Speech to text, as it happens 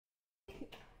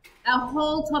Our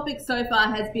whole topic so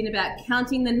far has been about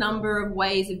counting the number of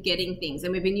ways of getting things.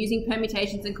 And we've been using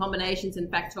permutations and combinations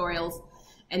and factorials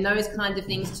and those kinds of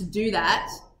things to do that.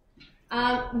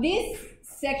 This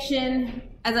section,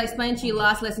 as I explained to you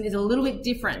last lesson, is a little bit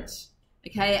different.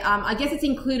 Okay, I guess it's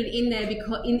included in there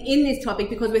because in this topic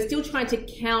because we're still trying to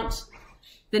count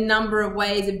the number of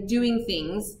ways of doing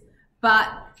things, but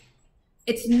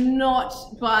it's not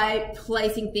by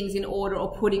placing things in order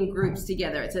or putting groups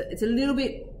together. It's a little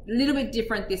bit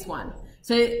different, this one.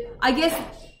 So I guess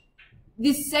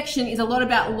this section is a lot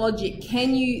about logic.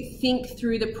 Can you think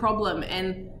through the problem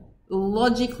and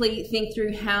logically think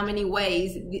through how many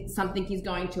ways something is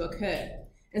going to occur?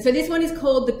 And so this one is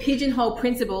called the pigeonhole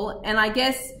principle, and I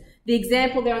guess the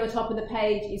example there on the top of the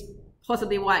page is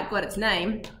possibly why it got its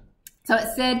name. So it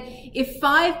said, if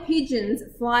 5 pigeons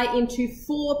fly into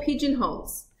 4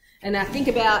 pigeonholes, and now think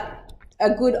about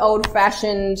a good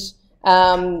old-fashioned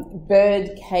bird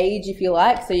cage, if you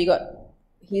like. So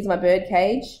here's my bird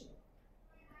cage,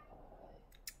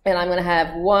 and I'm going to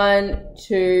have 1,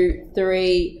 2,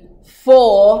 3,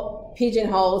 4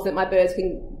 pigeonholes that my birds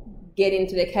can get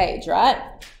into their cage, right?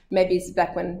 Maybe it's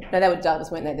back when, no, they were doves,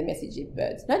 weren't they? The messenger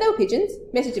birds. No, they were pigeons.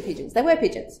 Messenger pigeons. They were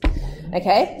pigeons.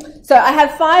 Okay. So I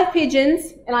have 5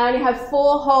 pigeons and I only have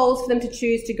 4 holes for them to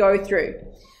choose to go through.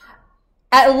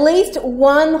 At least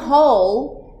one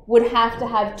hole would have to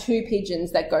have 2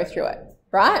 pigeons that go through it,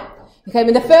 right? Okay.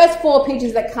 But the first 4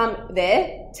 pigeons that come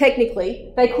there,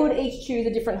 technically, they could each choose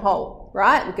a different hole,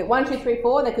 right? Look at 1, 2, 3,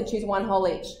 4. They could choose one hole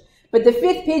each. But the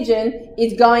 5th pigeon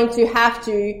is going to have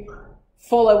to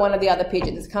follow one of the other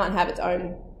pigeons. It can't have its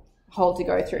own hole to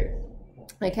go through.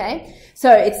 Okay?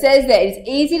 So it says that it's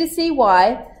easy to see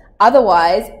why.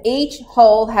 Otherwise, each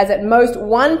hole has at most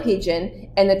 1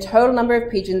 pigeon and the total number of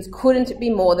pigeons couldn't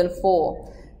be more than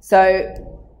 4.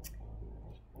 So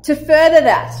to further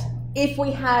that, if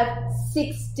we have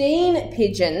 16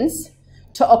 pigeons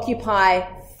to occupy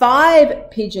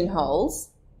 5 pigeonholes,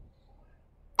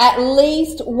 at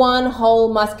least one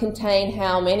hole must contain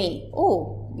how many?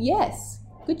 Oh, yes.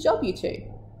 Good job, you two.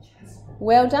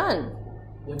 Well done.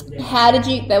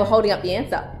 They were holding up the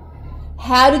answer.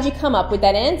 How did you come up with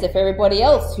that answer for everybody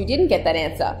else who didn't get that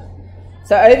answer?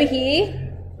 So over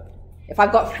here, if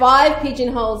I've got 5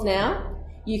 pigeonholes now,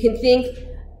 you can think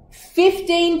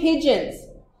 15 pigeons.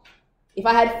 If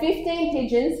I had 15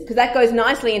 pigeons, because that goes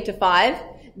nicely into 5,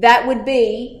 that would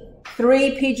be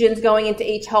 3 pigeons going into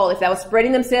each hole. If they were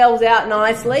spreading themselves out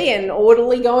nicely and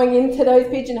orderly going into those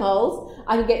pigeonholes,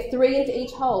 I could get 3 into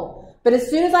each hole. But as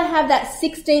soon as I have that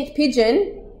 16th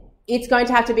pigeon, it's going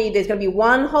to have to be, there's going to be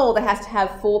one hole that has to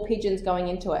have 4 pigeons going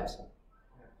into it.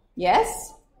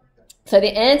 Yes? So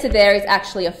the answer there is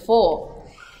actually a 4.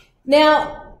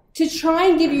 Now, to try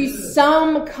and give you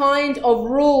some kind of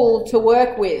rule to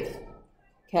work with,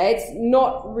 okay, it's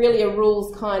not really a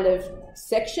rules kind of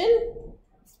section,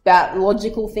 about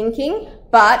logical thinking,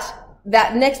 but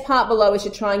that next part below is to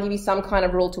try and give you some kind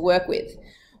of rule to work with.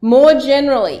 More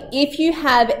generally, if you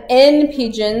have n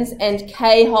pigeons and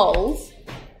k holes,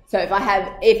 so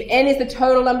if n is the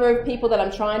total number of people that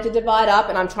I'm trying to divide up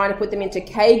and I'm trying to put them into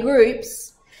k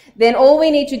groups, then all we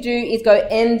need to do is go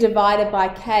n divided by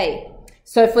k.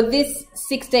 So for this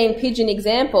 16 pigeon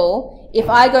example, if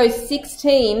I go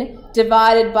 16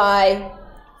 divided by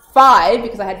 5,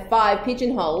 because I had 5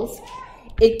 pigeonholes,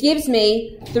 it gives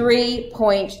me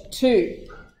 3.2.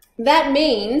 That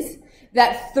means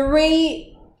that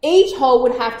each hole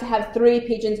would have to have 3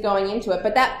 pigeons going into it.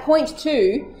 But that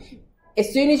 0.2,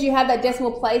 as soon as you have that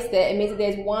decimal place there, it means that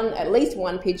there's at least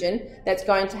one pigeon that's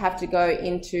going to have to go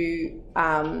into,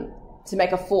 to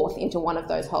make a 4th into one of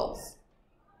those holes.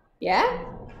 Yeah?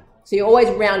 So you always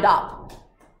round up.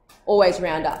 Always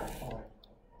round up.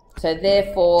 So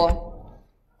therefore,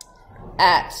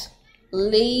 at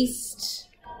least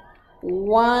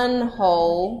one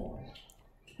hole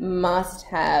must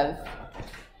have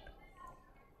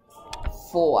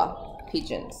 4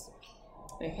 pigeons.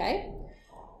 Okay?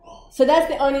 So that's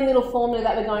the only little formula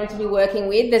that we're going to be working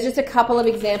with. There's just a couple of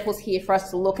examples here for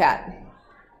us to look at.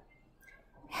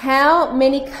 How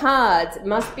many cards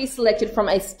must be selected from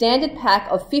a standard pack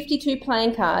of 52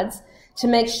 playing cards to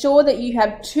make sure that you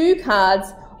have 2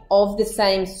 cards of the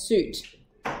same suit?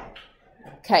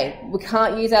 Okay, we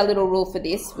can't use our little rule for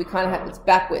this. We kind of have, it's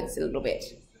backwards a little bit.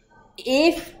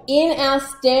 If in our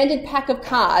standard pack of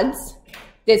cards,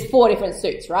 there's 4 different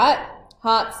suits, right?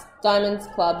 Hearts, diamonds,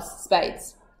 clubs,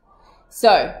 spades.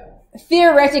 So,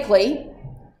 theoretically,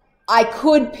 I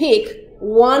could pick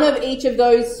one of each of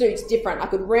those suits different. I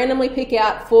could randomly pick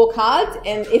out 4 cards,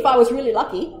 and if I was really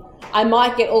lucky, I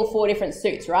might get all 4 different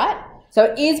suits, right? So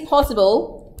it is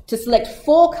possible to select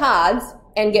 4 cards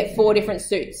and get 4 different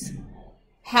suits.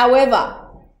 However,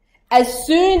 as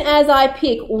soon as I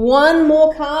pick one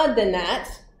more card than that,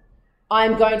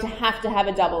 I'm going to have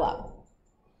a double up,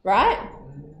 right?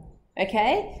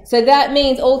 Okay, so that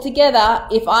means altogether,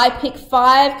 if I pick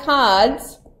 5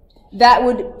 cards, that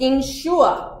would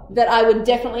ensure that I would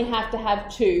definitely have to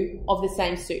have 2 of the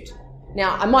same suit.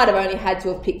 Now, I might have only had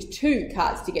to have picked 2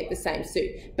 cards to get the same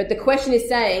suit, but the question is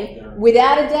saying,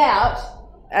 without a doubt,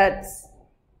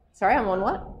 sorry, I'm on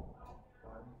what?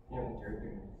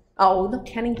 Oh, not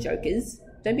counting jokers.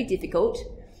 Don't be difficult.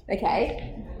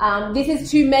 Okay. This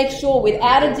is to make sure,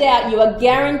 without a doubt, you are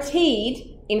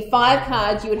guaranteed in 5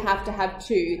 cards, you would have to have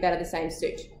 2 that are the same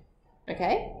suit.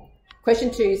 Okay?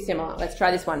 Question 2 is similar. Let's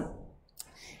try this one.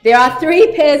 There are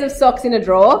 3 pairs of socks in a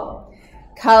drawer,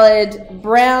 coloured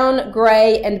brown,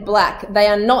 grey and black. They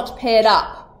are not paired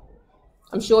up.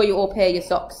 I'm sure you all pair your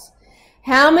socks.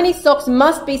 How many socks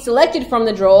must be selected from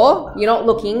the drawer? You're not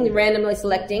looking, you're randomly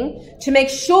selecting, to make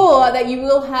sure that you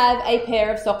will have a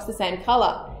pair of socks the same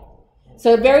colour.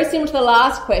 So very similar to the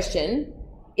last question,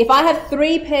 if I have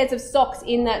 3 pairs of socks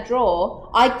in that drawer,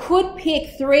 I could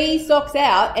pick 3 socks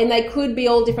out and they could be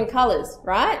all different colours,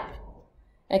 right?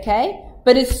 Okay?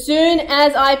 But as soon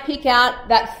as I pick out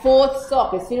that 4th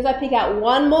sock, as soon as I pick out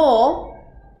one more,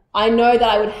 I know that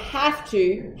I would have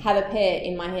to have a pair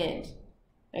in my hand.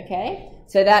 Okay?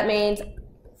 So that means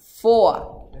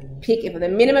 4. Pick the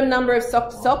minimum number of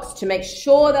socks to make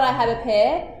sure that I have a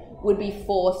pair would be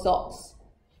 4 socks.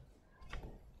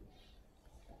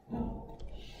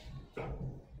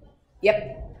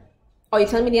 Yep. Oh, you're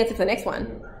telling me the answer for the next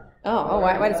one?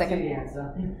 Wait a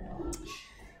second.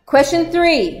 Question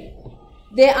 3.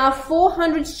 There are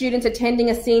 400 students attending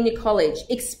a senior college.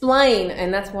 Explain,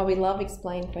 and that's why we love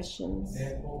explain questions.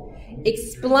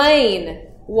 Explain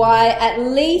why at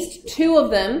least 2 of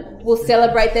them will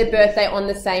celebrate their birthday on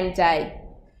the same day.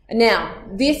 Now,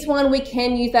 this one we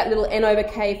can use that little N over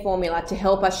K formula to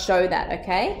help us show that,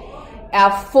 okay?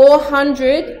 Our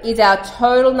 400 is our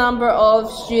total number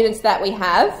of students that we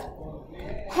have.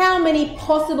 How many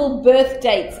possible birth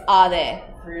dates are there?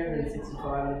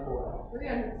 365 and a quarter.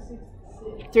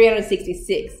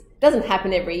 366. Doesn't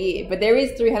happen every year, but there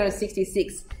is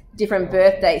 366 different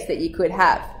birth dates that you could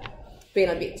have. Being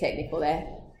a bit technical there,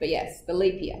 but yes, the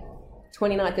leap year,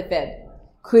 29th of Feb,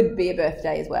 could be a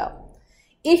birthday as well.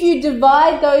 If you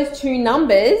divide those 2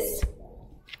 numbers,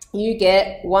 you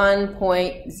get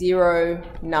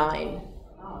 1.09.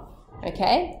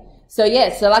 Okay? So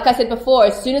yes, so like I said before,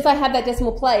 as soon as I have that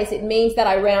decimal place, it means that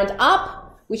I round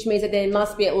up, which means that there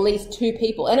must be at least 2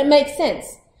 people. And it makes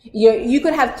sense. You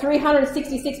could have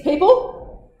 366 people.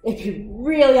 It'd be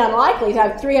really unlikely to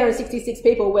have 366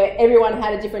 people where everyone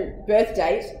had a different birth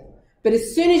date. But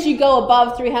as soon as you go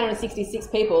above 366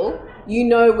 people, you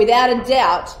know without a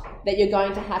doubt that you're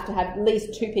going to have at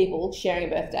least 2 people sharing a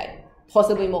birthday.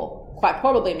 Possibly more, quite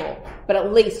probably more, but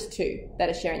at least 2 that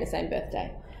are sharing the same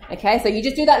birthday. Okay, so you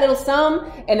just do that little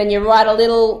sum and then you write a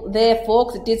little therefore,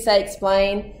 because it did say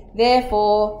explain.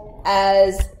 Therefore,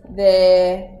 as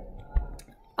there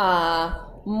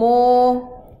are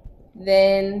more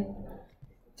than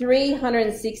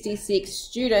 366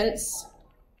 students,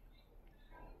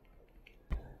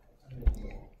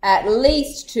 at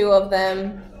least 2 of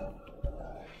them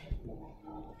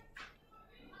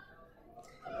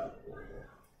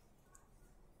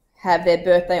have their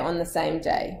birthday on the same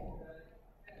day.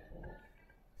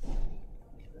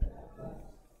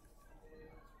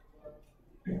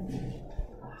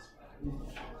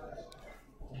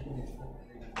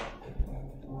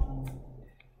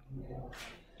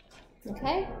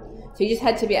 Okay, so you just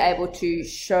had to be able to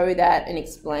show that and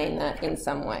explain that in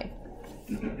some way.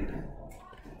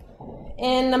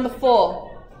 And number 4.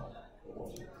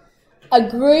 A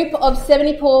group of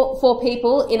 74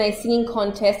 people in a singing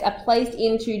contest are placed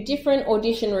into different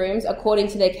audition rooms according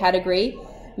to their category,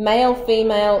 male,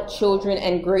 female, children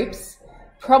and groups.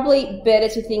 Probably better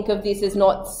to think of this as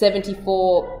not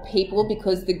 74 people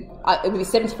because it would be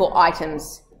 74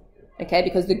 items, okay,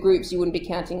 because the groups, you wouldn't be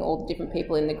counting all the different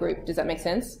people in the group. Does that make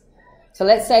sense? So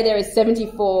let's say there is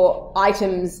 74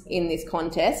 items in this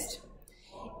contest.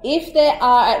 If there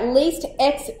are at least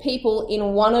X people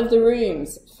in one of the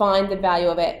rooms, find the value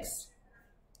of X.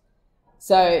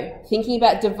 So thinking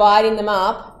about dividing them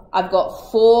up, I've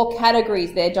got 4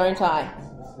 categories there, don't I?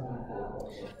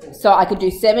 So I could do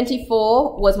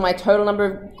 74 was my total number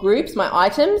of groups, my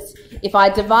items. If I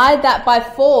divide that by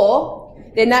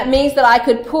 4, then that means that I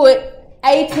could put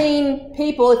 18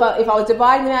 people, if I was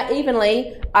dividing them out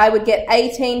evenly, I would get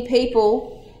 18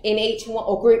 people in each one,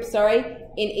 or groups, sorry,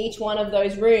 in each one of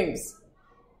those rooms.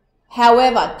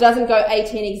 However, doesn't go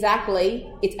 18 exactly,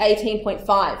 it's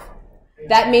 18.5.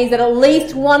 That means that at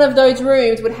least one of those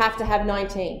rooms would have to have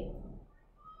 19.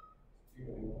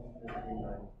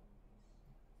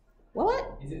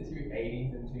 What? Is it 2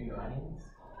 80s and 2 90s?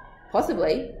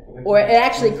 Possibly. Or it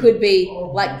actually could be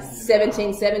like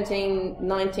 17, 17,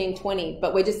 19, 20.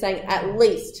 But we're just saying at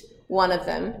least one of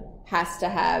them has to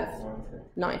have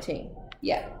 19.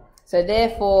 Yeah. So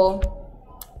therefore,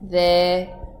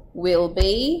 there will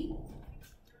be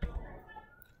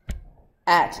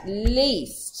at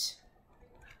least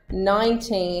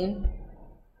 19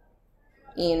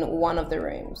 in one of the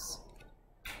rooms.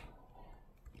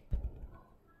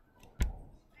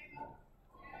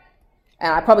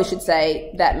 And I probably should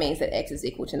say that means that x is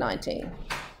equal to 19.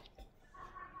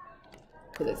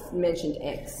 Because it's mentioned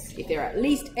x, if there are at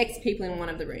least x people in one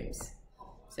of the rooms.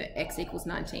 So x equals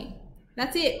 19.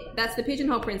 That's it. That's the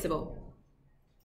pigeonhole principle.